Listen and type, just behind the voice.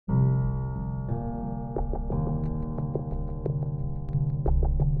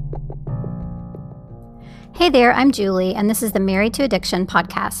Hey there, I'm Julie, and this is the Married to Addiction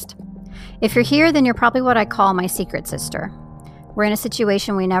podcast. If you're here, then you're probably what I call my secret sister. We're in a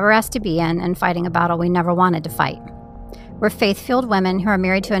situation we never asked to be in and fighting a battle we never wanted to fight. We're faith-filled women who are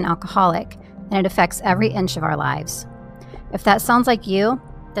married to an alcoholic, and it affects every inch of our lives. If that sounds like you,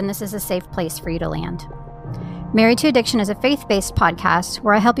 then this is a safe place for you to land. Married to Addiction is a faith-based podcast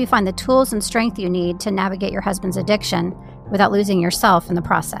where I help you find the tools and strength you need to navigate your husband's addiction without losing yourself in the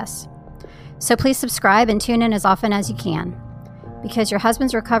process. So please subscribe and tune in as often as you can, because your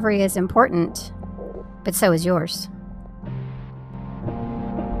husband's recovery is important, but so is yours.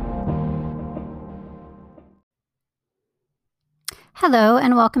 Hello,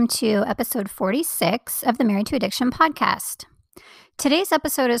 and welcome to episode 46 of the Married to Addiction podcast. Today's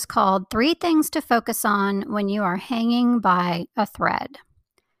episode is called 3 Things to Focus On When You Are Hanging by a Thread.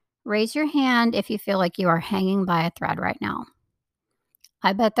 Raise your hand if you feel like you are hanging by a thread right now.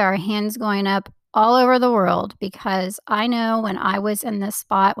 I bet there are hands going up all over the world, because I know when I was in this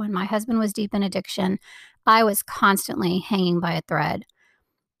spot, when my husband was deep in addiction, I was constantly hanging by a thread.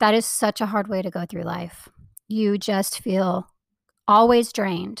 That is such a hard way to go through life. You just feel always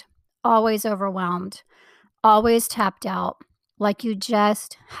drained, always overwhelmed, always tapped out, like you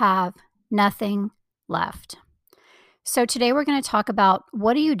just have nothing left. So today we're going to talk about,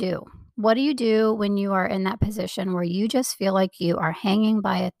 what do you do? What do you do when you are in that position where you just feel like you are hanging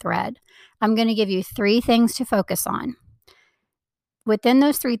by a thread? I'm going to give you 3 things to focus on. Within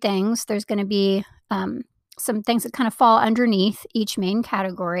those 3 things, there's going to be some things that kind of fall underneath each main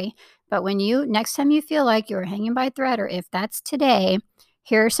category. But next time you feel like you're hanging by a thread, or if that's today,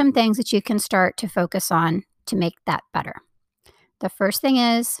 here are some things that you can start to focus on to make that better. The first thing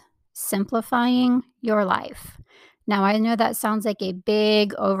is simplifying your life. Now, I know that sounds like a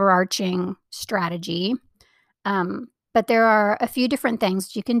big overarching strategy, but there are a few different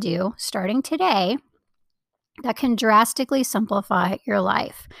things you can do starting today that can drastically simplify your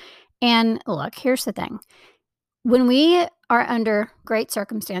life. And look, here's the thing. When we are under great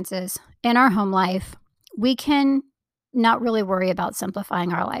circumstances in our home life, we can not really worry about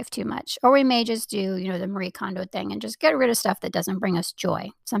simplifying our life too much. Or we may just do, the Marie Kondo thing and just get rid of stuff that doesn't bring us joy.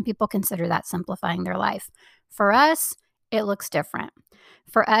 Some people consider that simplifying their life. For us, it looks different.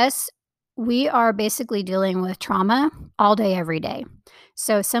 For us, we are basically dealing with trauma all day, every day.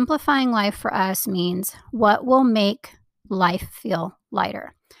 So simplifying life for us means what will make life feel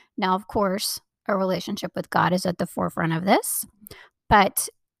lighter. Now, of course, a relationship with God is at the forefront of this. But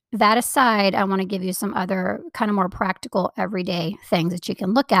that aside, I want to give you some other kind of more practical everyday things that you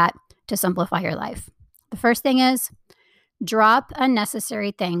can look at to simplify your life. The first thing is drop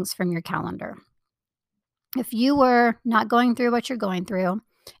unnecessary things from your calendar. If you were not going through what you're going through,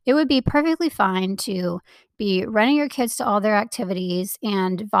 it would be perfectly fine to be running your kids to all their activities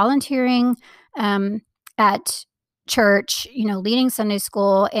and volunteering at church, leading Sunday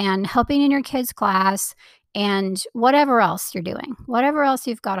school and helping in your kids' class and whatever else you're doing, whatever else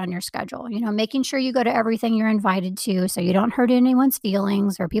you've got on your schedule, making sure you go to everything you're invited to so you don't hurt anyone's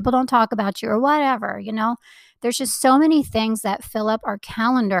feelings or people don't talk about you or whatever, There's just so many things that fill up our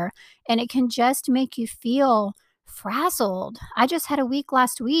calendar, and it can just make you feel frazzled. I just had a week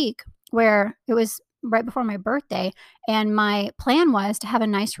last week where it was right before my birthday, and my plan was to have a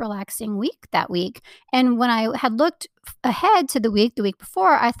nice relaxing week that week. And when I had looked ahead to the week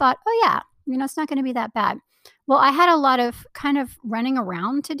before, I thought, oh yeah, it's not going to be that bad. Well, I had a lot of kind of running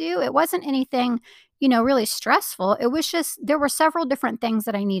around to do. It wasn't anything, really stressful. It was just, there were several different things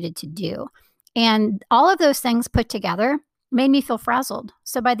that I needed to do. And all of those things put together made me feel frazzled.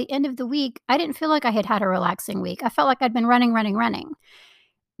 So by the end of the week, I didn't feel like I had a relaxing week. I felt like I'd been running.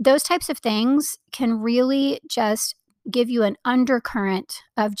 Those types of things can really just give you an undercurrent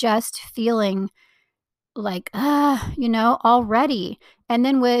of just feeling like, already. And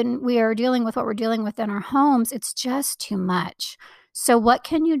then when we are dealing with what we're dealing with in our homes, it's just too much. So what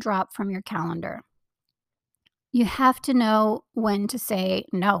can you drop from your calendar? You have to know when to say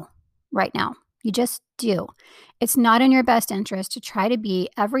no right now. You just do. It's not in your best interest to try to be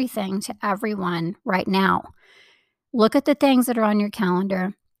everything to everyone right now. Look at the things that are on your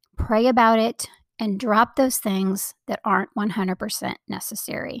calendar, pray about it, and drop those things that aren't 100%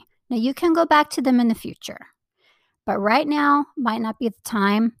 necessary. Now, you can go back to them in the future, but right now might not be the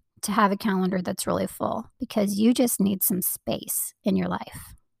time to have a calendar that's really full, because you just need some space in your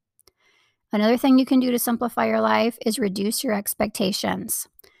life. Another thing you can do to simplify your life is reduce your expectations.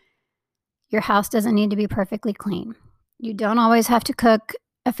 Your house doesn't need to be perfectly clean. You don't always have to cook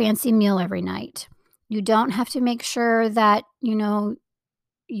a fancy meal every night. You don't have to make sure that,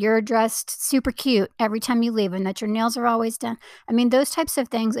 you're dressed super cute every time you leave and that your nails are always done. I mean, those types of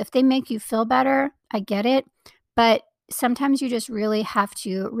things, if they make you feel better, I get it. But sometimes you just really have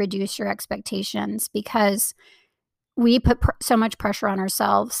to reduce your expectations because we put so much pressure on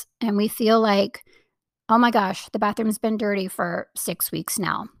ourselves and we feel like, oh my gosh, the bathroom's been dirty for 6 weeks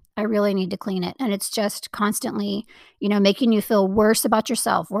now. I really need to clean it. And it's just constantly, making you feel worse about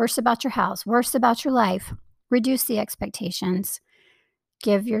yourself, worse about your house, worse about your life. Reduce the expectations.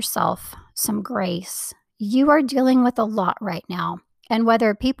 Give yourself some grace. You are dealing with a lot right now. And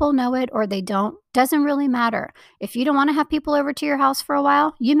whether people know it or they don't, doesn't really matter. If you don't want to have people over to your house for a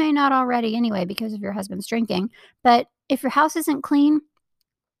while, you may not already anyway because of your husband's drinking. But if your house isn't clean,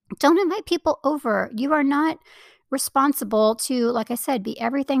 don't invite people over. You are not responsible to, like I said, be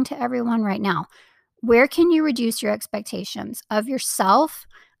everything to everyone right now. Where can you reduce your expectations of yourself,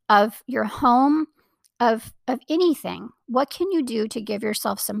 of your home, of anything? What can you do to give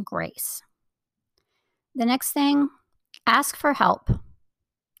yourself some grace? The next thing, ask for help.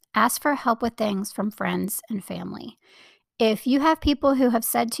 Ask for help with things from friends and family. If you have people who have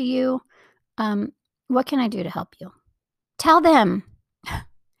said to you, what can I do to help you? Tell them.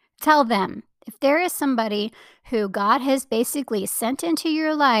 Tell them. If there is somebody who God has basically sent into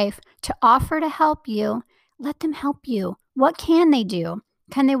your life to offer to help you, let them help you. What can they do?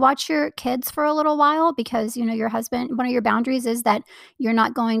 Can they watch your kids for a little while? Because, your husband, one of your boundaries is that you're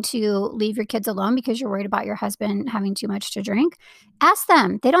not going to leave your kids alone because you're worried about your husband having too much to drink. Ask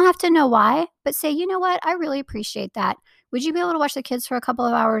them. They don't have to know why, but say, you know what? I really appreciate that. Would you be able to watch the kids for a couple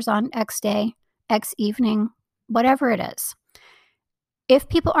of hours on X day, X evening, whatever it is? If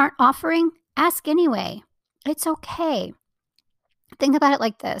people aren't offering, ask anyway. It's okay. Think about it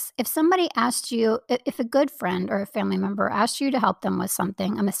like this. If somebody asked you, if a good friend or a family member asked you to help them with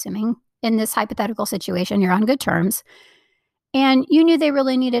something, I'm assuming in this hypothetical situation, you're on good terms, and you knew they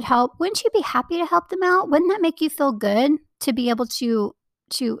really needed help, wouldn't you be happy to help them out? Wouldn't that make you feel good to be able to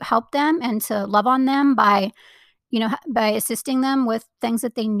help them and to love on them by assisting them with things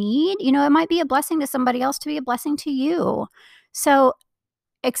that they need? It might be a blessing to somebody else to be a blessing to you. So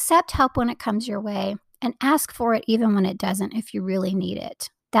accept help when it comes your way and ask for it even when it doesn't if you really need it.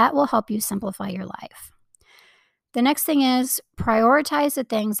 That will help you simplify your life. The next thing is prioritize the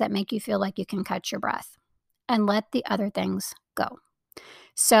things that make you feel like you can catch your breath and let the other things go.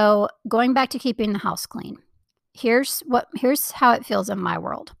 So going back to keeping the house clean, here's how it feels in my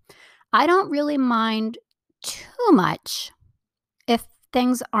world. I don't really mind too much if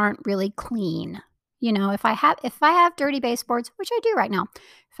things aren't really clean. If I have dirty baseboards, which I do right now,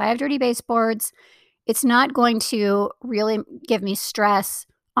 if I have dirty baseboards, it's not going to really give me stress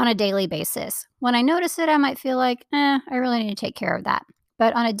on a daily basis. When I notice it, I might feel like, I really need to take care of that.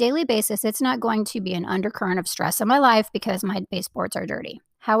 But on a daily basis, it's not going to be an undercurrent of stress in my life because my baseboards are dirty.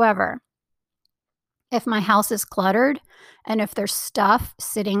 However, if my house is cluttered and if there's stuff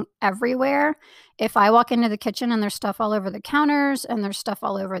sitting everywhere, if I walk into the kitchen and there's stuff all over the counters and there's stuff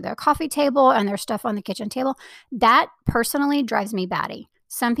all over the coffee table and there's stuff on the kitchen table, that personally drives me batty.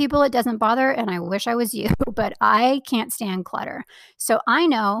 Some people it doesn't bother, and I wish I was you, but I can't stand clutter. So I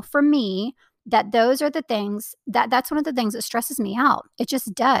know for me that those are the things that's one of the things that stresses me out. It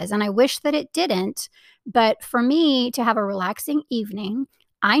just does. And I wish that it didn't. But for me to have a relaxing evening,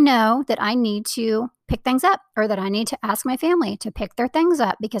 I know that I need to pick things up or that I need to ask my family to pick their things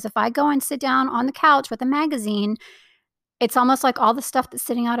up, because if I go and sit down on the couch with a magazine, it's almost like all the stuff that's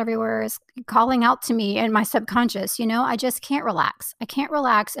sitting out everywhere is calling out to me in my subconscious. I just can't relax. I can't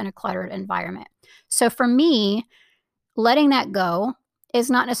relax in a cluttered environment. So for me, letting that go is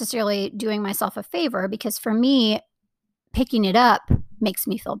not necessarily doing myself a favor, because for me, picking it up makes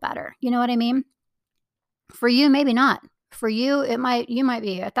me feel better. You know what I mean? For you, maybe not. For you, you might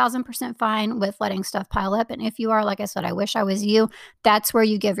be 1,000% fine with letting stuff pile up. And if you are, like I said, I wish I was you, that's where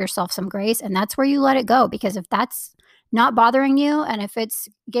you give yourself some grace and that's where you let it go. Because if that's not bothering you and if it's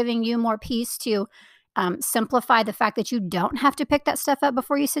giving you more peace to simplify the fact that you don't have to pick that stuff up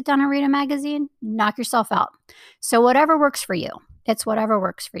before you sit down and read a magazine, knock yourself out. So whatever works for you, it's whatever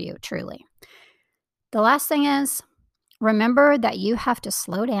works for you, truly. The last thing is, remember that you have to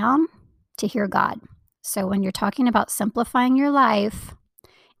slow down to hear God. So when you're talking about simplifying your life,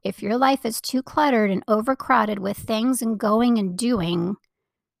 if your life is too cluttered and overcrowded with things and going and doing,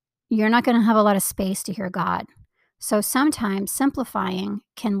 you're not going to have a lot of space to hear God. So sometimes simplifying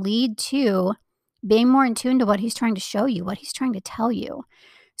can lead to being more in tune to what He's trying to show you, what He's trying to tell you.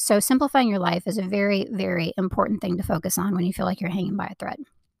 So simplifying your life is a very, very important thing to focus on when you feel like you're hanging by a thread.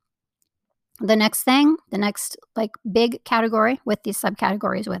 The next big category with these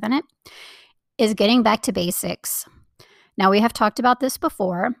subcategories within it is getting back to basics. Now, we have talked about this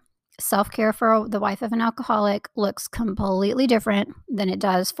before. self-care for the wife of an alcoholic looks completely different than it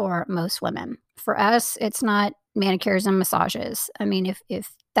does for most women. For us, it's not manicures and massages. I mean,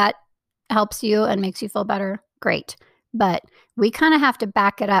 if that helps you and makes you feel better, great. But we kind of have to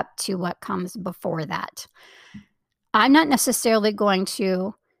back it up to what comes before that. I'm not necessarily going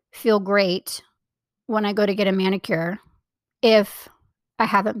to feel great when I go to get a manicure if I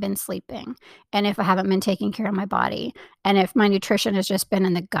haven't been sleeping and if I haven't been taking care of my body and if my nutrition has just been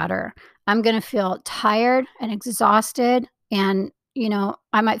in the gutter. I'm going to feel tired and exhausted, and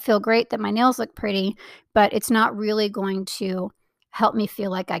I might feel great that my nails look pretty, but it's not really going to help me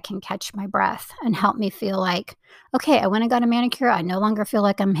feel like I can catch my breath and help me feel like, okay, I went and got a manicure. I no longer feel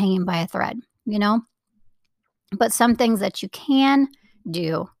like I'm hanging by a thread, But some things that you can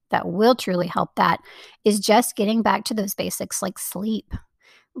do that will truly help that is just getting back to those basics like sleep,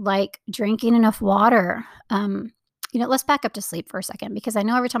 like drinking enough water. Let's back up to sleep for a second, because I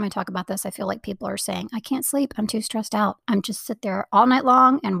know every time I talk about this, I feel like people are saying, I can't sleep. I'm too stressed out. I'm just sit there all night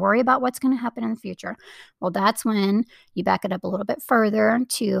long and worry about what's going to happen in the future. Well, that's when you back it up a little bit further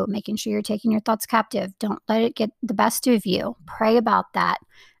to making sure you're taking your thoughts captive. Don't let it get the best of you. Pray about that.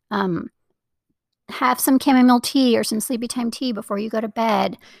 Have some chamomile tea or some sleepy time tea before you go to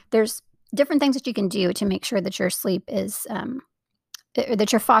bed. There's different things that you can do to make sure that your sleep is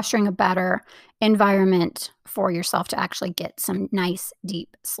that you're fostering a better environment for yourself to actually get some nice,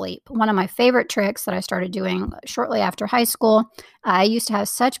 deep sleep. One of my favorite tricks that I started doing shortly after high school, I used to have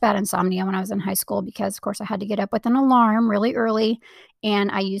such bad insomnia when I was in high school because, of course, I had to get up with an alarm really early. And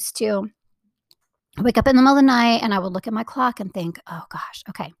I used to wake up in the middle of the night and I would look at my clock and think, oh gosh,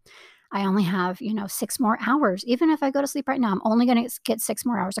 okay, I only have, 6 more hours. Even if I go to sleep right now, I'm only going to get 6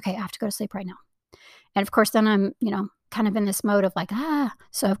 more hours. Okay, I have to go to sleep right now. And of course, then I'm, kind of in this mode of like,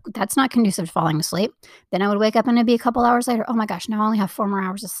 so if that's not conducive to falling asleep. Then I would wake up and it'd be a couple hours later. Oh my gosh, now I only have 4 more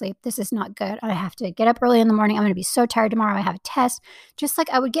hours of sleep. This is not good. I have to get up early in the morning. I'm going to be so tired tomorrow. I have a test. Just like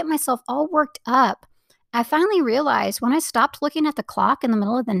I would get myself all worked up. I finally realized when I stopped looking at the clock in the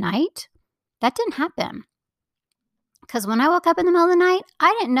middle of the night, that didn't happen. Because when I woke up in the middle of the night,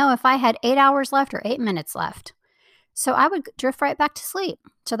 I didn't know if I had 8 hours left or 8 minutes left. So I would drift right back to sleep.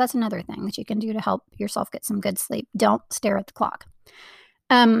 So that's another thing that you can do to help yourself get some good sleep. Don't stare at the clock.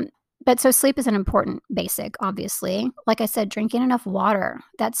 But so sleep is an important basic, obviously. Like I said, drinking enough water.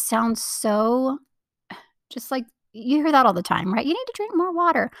 That sounds so just like you hear that all the time, right? You need to drink more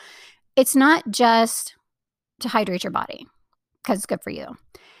water. It's not just to hydrate your body because it's good for you.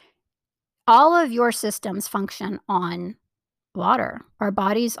 All of your systems function on water. Our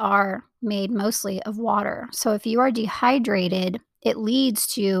bodies are made mostly of water. So if you are dehydrated, it leads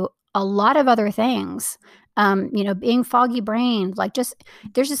to a lot of other things. Being foggy brained,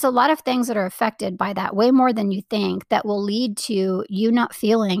 there's just a lot of things that are affected by that, way more than you think, that will lead to you not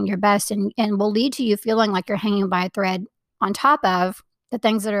feeling your best and will lead to you feeling like you're hanging by a thread, on top of the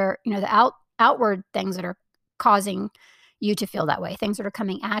things that are, the outward things that are causing you to feel that way, things that are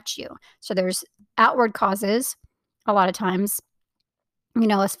coming at you. So there's outward causes a lot of times,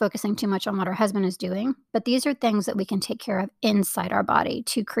 us focusing too much on what our husband is doing. But these are things that we can take care of inside our body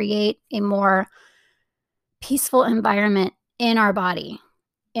to create a more peaceful environment in our body,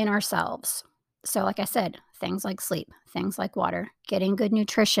 in ourselves. So like I said, things like sleep, things like water, getting good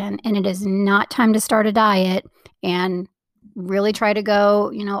nutrition. And it is not time to start a diet and really try to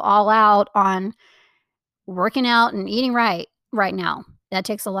go, all out on working out and eating right now. That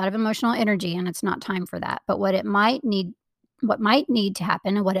takes a lot of emotional energy and it's not time for that. But what might need to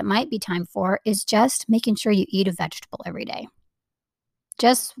happen and what it might be time for is just making sure you eat a vegetable every day.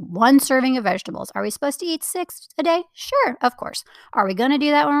 Just one serving of vegetables. Are we supposed to eat 6 a day? Sure, of course. Are we going to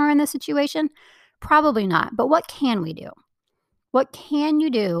do that when we're in this situation? Probably not. But what can we do? What can you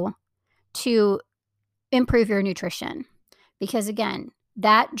do to improve your nutrition? Because again,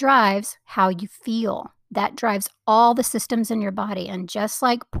 that drives how you feel. That drives all the systems in your body. And just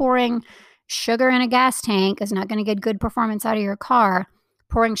like pouring sugar in a gas tank is not going to get good performance out of your car,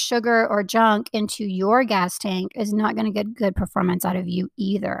 pouring sugar or junk into your gas tank is not going to get good performance out of you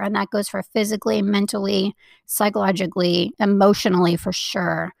either. And that goes for physically, mentally, psychologically, emotionally, for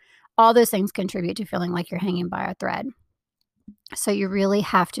sure. All those things contribute to feeling like you're hanging by a thread. So you really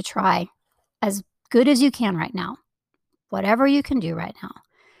have to try as good as you can right now, whatever you can do right now,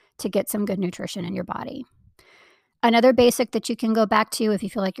 to get some good nutrition in your body. Another basic that you can go back to if you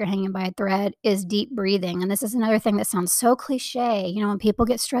feel like you're hanging by a thread is deep breathing. And this is another thing that sounds so cliche. When people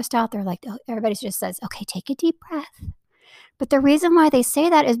get stressed out, they're like, oh, everybody just says, okay, take a deep breath. But the reason why they say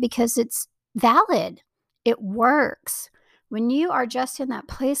that is because it's valid. It works. When you are just in that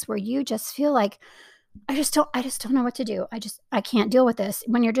place where you just feel like, I just don't know what to do. I can't deal with this.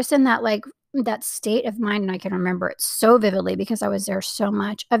 When you're just in that that state of mind, and I can remember it so vividly because I was there so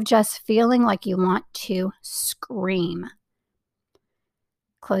much, of just feeling like you want to scream.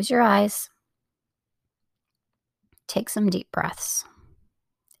 Close your eyes. Take some deep breaths.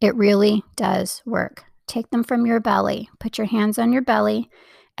 It really does work. Take them from your belly. Put your hands on your belly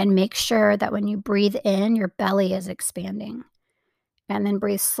and make sure that when you breathe in, your belly is expanding. And then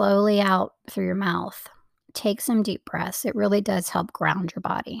breathe slowly out through your mouth. Take some deep breaths. It really does help ground your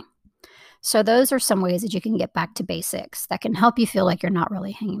body. So those are some ways that you can get back to basics that can help you feel like you're not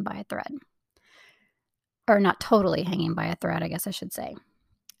really hanging by a thread. Or not totally hanging by a thread, I guess I should say.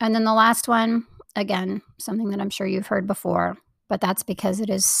 And then the last one, again, something that I'm sure you've heard before, but that's because it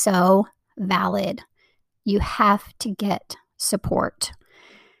is so valid. You have to get support.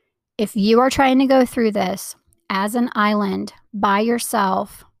 If you are trying to go through this as an island by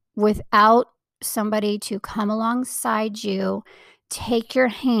yourself without somebody to come alongside you, take your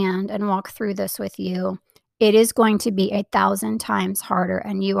hand and walk through this with you, it is going to be 1,000 times harder.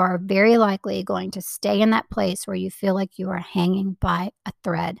 And you are very likely going to stay in that place where you feel like you are hanging by a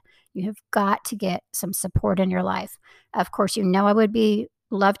thread. You have got to get some support in your life. Of course, I would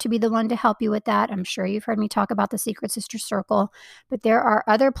love to be the one to help you with that. I'm sure you've heard me talk about the Secret Sister Circle, but there are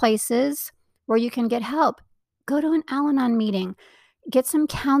other places where you can get help. Go to an Al-Anon meeting, get some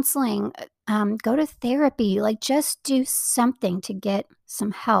counseling, go to therapy, just do something to get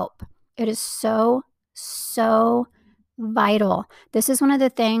some help. It is so vital. This is one of the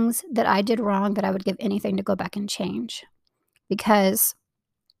things that I did wrong that I would give anything to go back and change, because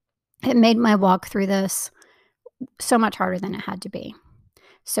it made my walk through this so much harder than it had to be.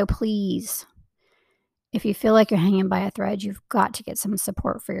 So please, if you feel like you're hanging by a thread, you've got to get some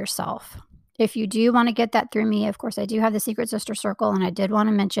support for yourself. If you do want to get that through me, of course, I do have the Secret Sister Circle, and I did want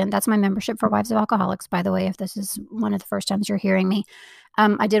to mention that's my membership for Wives of Alcoholics, by the way, if this is one of the first times you're hearing me.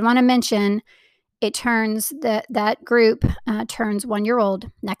 I did want to mention it turns that group turns 1 year old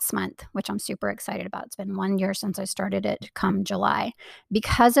next month, which I'm super excited about. It's been 1 year since I started it come July.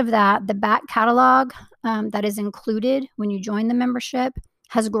 Because of that, the back catalog that is included when you join the membership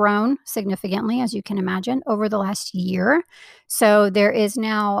has grown significantly, as you can imagine, over the last year. So there is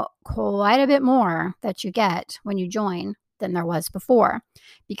now quite a bit more that you get when you join than there was before.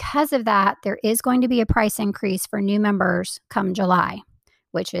 Because of that, there is going to be a price increase for new members come July,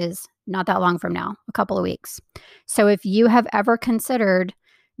 which is not that long from now, a couple of weeks. So if you have ever considered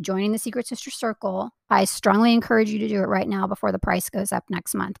joining the Secret Sister Circle, I strongly encourage you to do it right now before the price goes up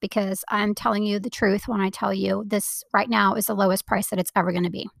next month, because I'm telling you the truth when I tell you this right now is the lowest price that it's ever going to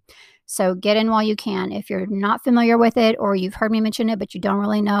be. So get in while you can. If you're not familiar with it, or you've heard me mention it, but you don't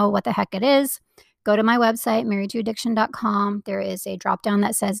really know what the heck it is, go to my website, marriedtoaddiction.com. There is a drop down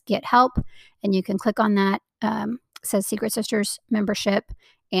that says Get Help, and you can click on that. Says Secret Sisters membership,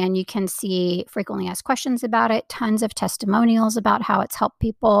 and you can see frequently asked questions about it, tons of testimonials about how it's helped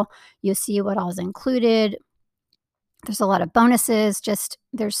people. You'll see what all is included. There's a lot of bonuses.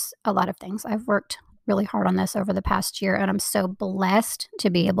 There's a lot of things. I've worked really hard on this over the past year, and I'm so blessed to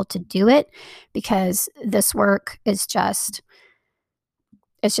be able to do it, because this work is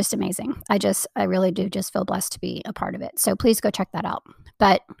it's just amazing. I really do just feel blessed to be a part of it. So please go check that out.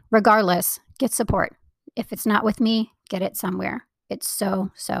 But regardless, get support. If it's not with me, get it somewhere. It's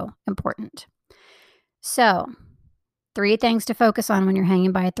so important. So 3 things to focus on when you're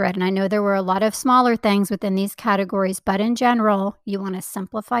hanging by a thread. And I know there were a lot of smaller things within these categories, but in general, you want to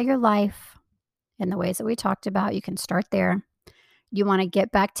simplify your life in the ways that we talked about. You can start there. You want to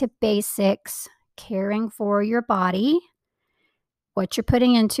get back to basics, caring for your body. What you're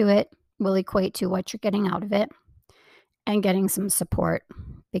putting into it will equate to what you're getting out of it, and getting some support,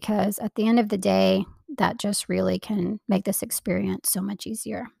 because at the end of the day, that just really can make this experience so much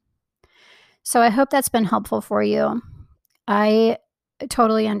easier. So I hope that's been helpful for you. I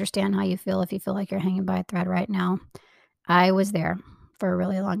totally understand how you feel if you feel like you're hanging by a thread right now. I was there for a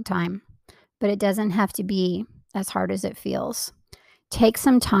really long time, but it doesn't have to be as hard as it feels. Take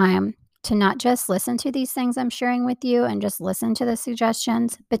some time to not just listen to these things I'm sharing with you and just listen to the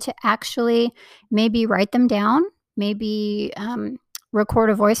suggestions, but to actually maybe write them down, maybe record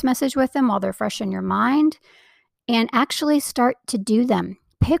a voice message with them while they're fresh in your mind, and actually start to do them.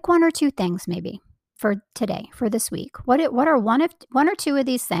 Pick 1 or 2 things maybe for today, for this week. What are one or two of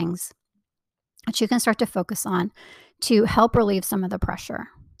these things that you can start to focus on to help relieve some of the pressure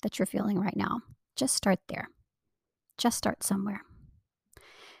that you're feeling right now? Just start there. Just start somewhere.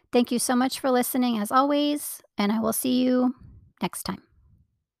 Thank you so much for listening, as always, and I will see you next time.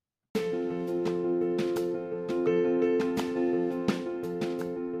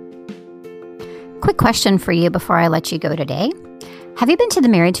 quick question for you before I let you go today. Have you been to the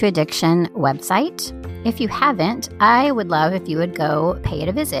Married to Addiction website? If you haven't, I would love if you would go pay it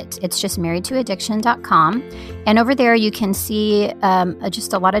a visit. It's just marriedtoaddiction.com. And over there, you can see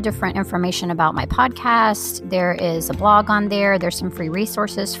just a lot of different information about my podcast. There is a blog on there. There's some free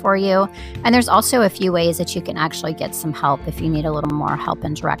resources for you. And there's also a few ways that you can actually get some help if you need a little more help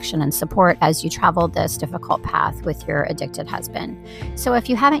and direction and support as you travel this difficult path with your addicted husband. So if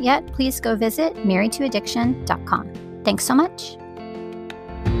you haven't yet, please go visit marriedtoaddiction.com. Thanks so much.